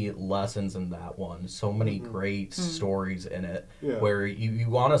many lessons in that one, so many great stories in it, where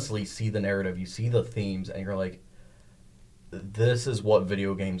you honestly see the narrative, you see the themes, and you're like, this is what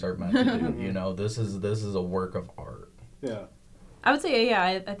video games are meant to do. This is a work of art. Yeah. I would say,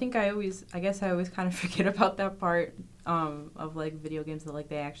 I think I always kind of forget about that part of like video games that like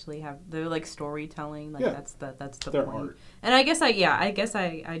they actually have, they're like storytelling, like that's the Their point. Art. And I guess I'm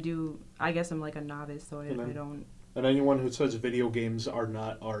like a novice, so I don't. And anyone who says video games are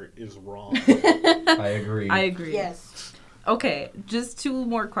not art is wrong. I agree. Yes. Okay, just two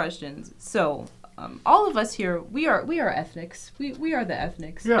more questions. So, all of us here, we are ethnics. We are the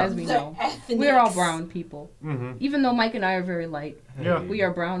ethnics, as we know. We are all brown people. Even though Mike and I are very light, we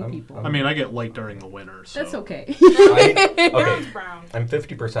are brown people. I mean, I get light during the winter, so. That's okay. Brown. I'm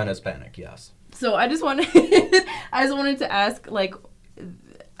 50% Hispanic, yes. So I just wanted to ask, like,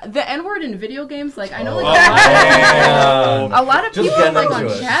 the N-word in video games, like, I know, like, a lot of people, like, on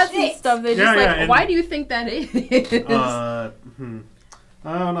chats and stuff, they just, why do you think that is? I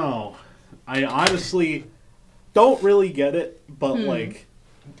don't know. I honestly don't really get it, but, like,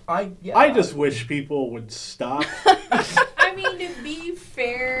 I just wish people would stop. I mean, to be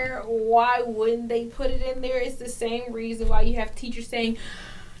fair, why wouldn't they put it in there? It's the same reason why you have teachers saying,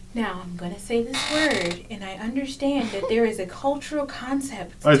 now, I'm going to say this word, and I understand that there is a cultural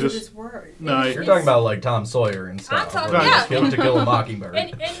concept to this word. No, you're talking about, like, Tom Sawyer and stuff. I'm talking, To Kill a Mockingbird.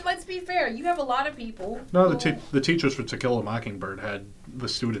 And let's be fair, you have a lot of people. No, the teachers for To Kill a Mockingbird had the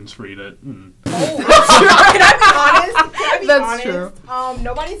students read it. Oh, can I be honest? That's true.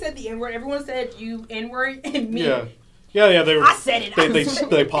 Nobody said the N-word. Everyone said you N-word and me. Yeah. I said it.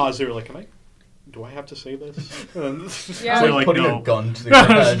 They paused. They were like, do I have to say this? Yeah. So like putting a gun to the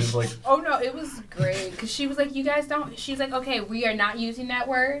head. Just like, oh no, it was great because she was like, "You guys don't." She's like, "Okay, we are not using that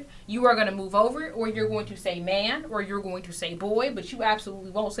word. You are going to move over, or you're going to say man, or you're going to say boy, but you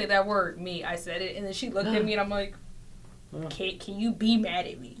absolutely won't say that word." Me, I said it, and then she looked at me, and I'm like, "Can you be mad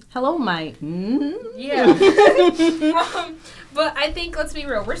at me?" Hello, Mike. Yeah. But I think, let's be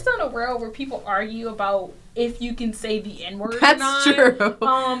real, we're still in a world where people argue about if you can say the N-word or not. That's true.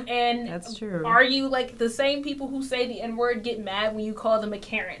 And that's true. Are you, like, the same people who say the N-word get mad when you call them a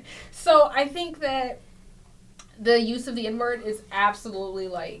Karen? So I think that the use of the N-word is absolutely,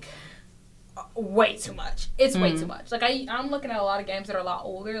 like, way too much. It's way too much. Like, I'm looking at a lot of games that are a lot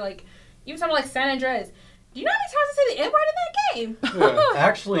older. Like, even something like San Andreas. Do you know how many times I say the N-word in that game? Yeah.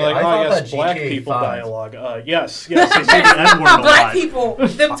 Actually, like, I thought that black GTA people 5. dialogue. Yes, they say the N-word a lot. Black people,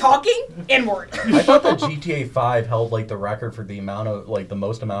 them talking, N-word. I thought that GTA 5 held, like, the record for the amount of, like, the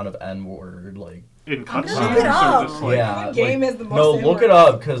most amount of N-word, like... In cutscenes? Look it up. Just, like, yeah. Game is the most No, N-word. look it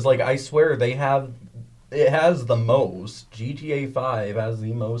up, because, like, I swear it has the most. GTA 5 has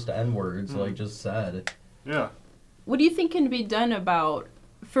the most N-words, like just said. Yeah. What do you think can be done about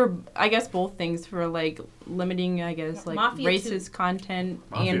for I guess both things, for like limiting Mafia racist 2. content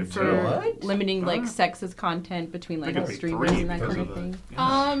Mafia and for limiting sexist content between like streamers and that kind of thing.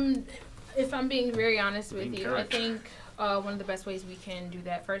 Yeah. If I'm being very honest with you, I think one of the best ways we can do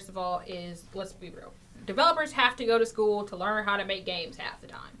that, first of all, is, let's be real, developers have to go to school to learn how to make games half the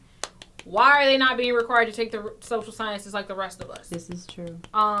time. Why are they not being required to take the social sciences like the rest of us? This is true.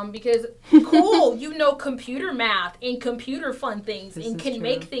 Because cool, computer math and computer fun things and can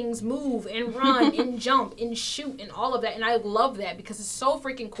make things move and run and jump and shoot and all of that. And I love that because it's so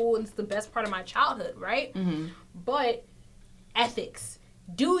freaking cool and it's the best part of my childhood, right? Mm-hmm. But ethics.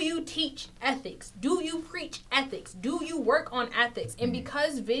 Do you teach ethics? Do you preach ethics? Do you work on ethics? And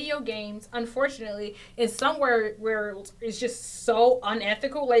because video games, unfortunately, is somewhere where it's just so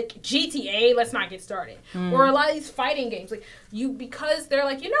unethical, like GTA, let's not get started. Or a lot of these fighting games, because they're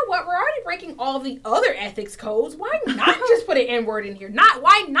like, you know what, we're already breaking all the other ethics codes. Why not just put an N-word in here?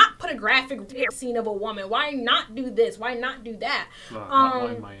 Why not put a graphic scene of a woman? Why not do this? Why not do that?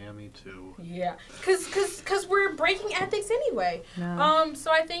 Hotline Miami too. Yeah, because we're breaking ethics anyway. No.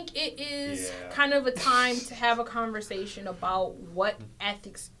 So I think it is kind of a time to have a conversation about what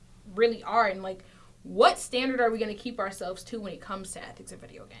ethics really are and like what standard are we going to keep ourselves to when it comes to ethics in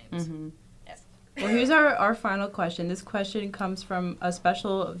video games. Mm-hmm. Yes. Well, here's our final question. This question comes from a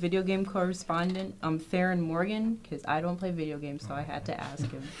special video game correspondent, Theron Morgan, because I don't play video games, so I had to ask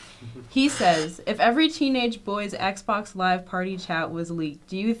him. He says, if every teenage boy's Xbox Live party chat was leaked,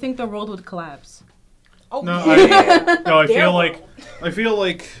 do you think the world would collapse? Oh, no, I feel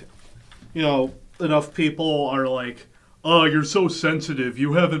like, enough people are like, oh, you're so sensitive.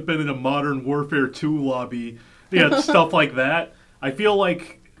 You haven't been in a Modern Warfare 2 lobby. Yeah, stuff like that. I feel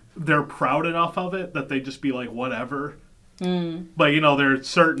like they're proud enough of it that they just be like, whatever. But, there are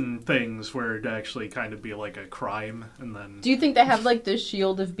certain things where it'd actually kind of be like a crime. And then. Do you think they have like the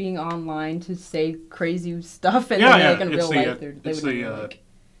shield of being online to say crazy stuff and then like in real life they would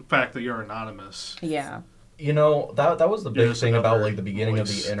fact that you're anonymous. Yeah. That was the big thing about like the beginning of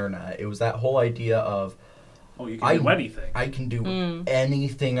the internet. It was that whole idea of you can do anything. I can do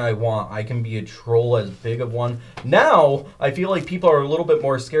anything I want. I can be a troll as big of one. Now, I feel like people are a little bit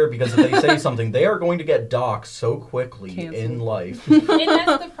more scared because if they say something, they are going to get doxxed so quickly in life. And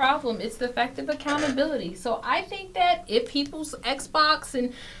that's the problem. It's the fact of accountability. So I think that if people's Xbox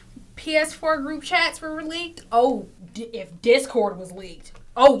and PS4 group chats were leaked, if Discord was leaked,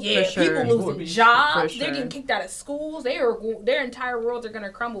 people losing jobs. They're getting kicked out of schools. Their entire worlds are going to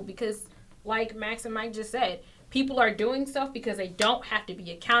crumble because, like Max and Mike just said, people are doing stuff because they don't have to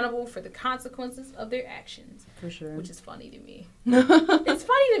be accountable for the consequences of their actions. For sure. Which is funny to me. It's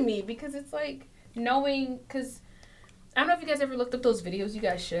funny to me because it's like knowing, because I don't know if you guys ever looked up those videos, you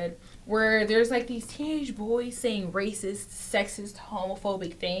guys should, where there's like these teenage boys saying racist, sexist,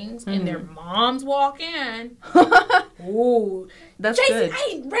 homophobic things, and their moms walk in. Ooh, that's Jason, good. I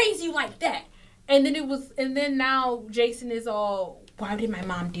didn't raise you like that. And then now Jason is all, why did my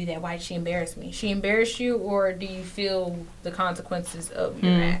mom do that? Why did she embarrass me? She embarrassed you, or do you feel the consequences of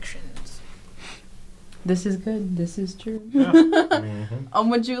your actions? This is good. This is true. Yeah.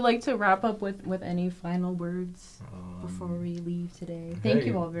 Would you like to wrap up with any final words before we leave today? Thank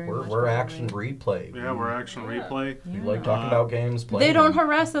you all very much. We're Action Replay. Yeah, we're Action Replay. We like talking about games. They don't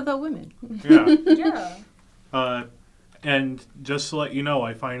harass other women. Yeah. And just to let you know,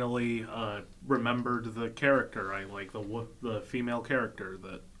 I finally remembered the character. I like the female character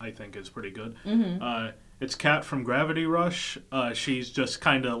that I think is pretty good. Mm-hmm. It's Kat from Gravity Rush. She's just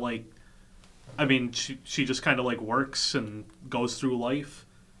kind of like, she just kind of like works and goes through life.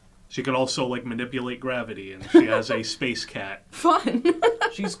 She can also like manipulate gravity, and she has a space cat. Fun.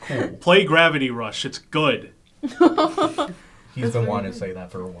 She's cool. Play Gravity Rush. It's good. He's been wanting to say that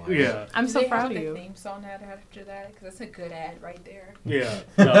for a while. Yeah. I'm so proud of you. Theme song after that, because that's a good ad right there. Yeah.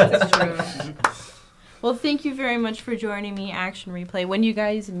 That's true. Well, thank you very much for joining me, Action Replay. When you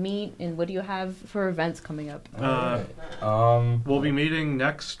guys meet, and what do you have for events coming up? We'll be meeting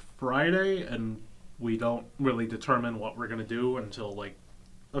next Friday, and we don't really determine what we're going to do until like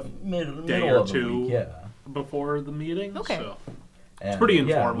a day or two before the meeting. Okay. So. It's pretty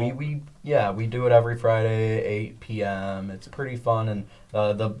informal. We do it every Friday, 8 p.m. It's pretty fun, and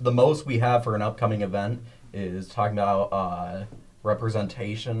the most we have for an upcoming event is talking about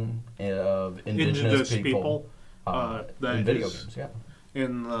representation of indigenous people in video games. Yeah,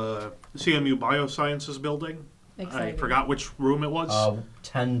 in the CMU Biosciences building. Exciting. I forgot which room it was.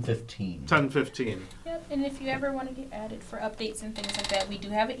 1015. 1015. Yep, and if you ever want to get added for updates and things like that, we do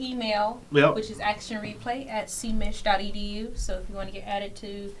have an email, which is actionreplay@cmish.edu. So if you want to get added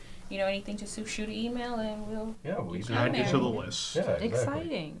to anything, just shoot an email and we'll add you to the list. Yeah, exactly.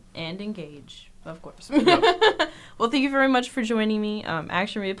 Exciting. And engage, of course. Well, thank you very much for joining me.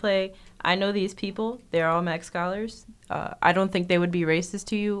 Action Replay, I know these people. They're all Mac scholars. I don't think they would be racist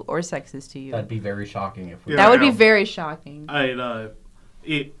to you or sexist to you. That'd be very shocking if we That would be very shocking.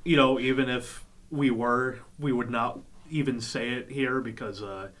 Even if we were, we would not even say it here because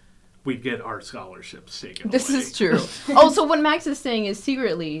we'd get our scholarships taken away. This is true. So what Max is saying is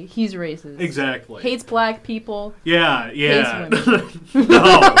secretly he's racist. Exactly. Hates black people. Yeah. Hates women.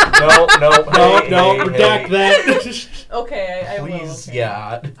 No. Redact that. Okay, I will. Please,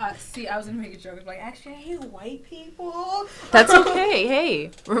 yeah. See, I was gonna make a joke. Like, actually, I hate white people. That's okay. Hey,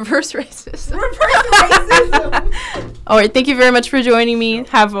 reverse racism. Reverse racism. All right, thank you very much for joining me.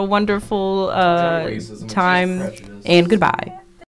 Have a wonderful time, and goodbye.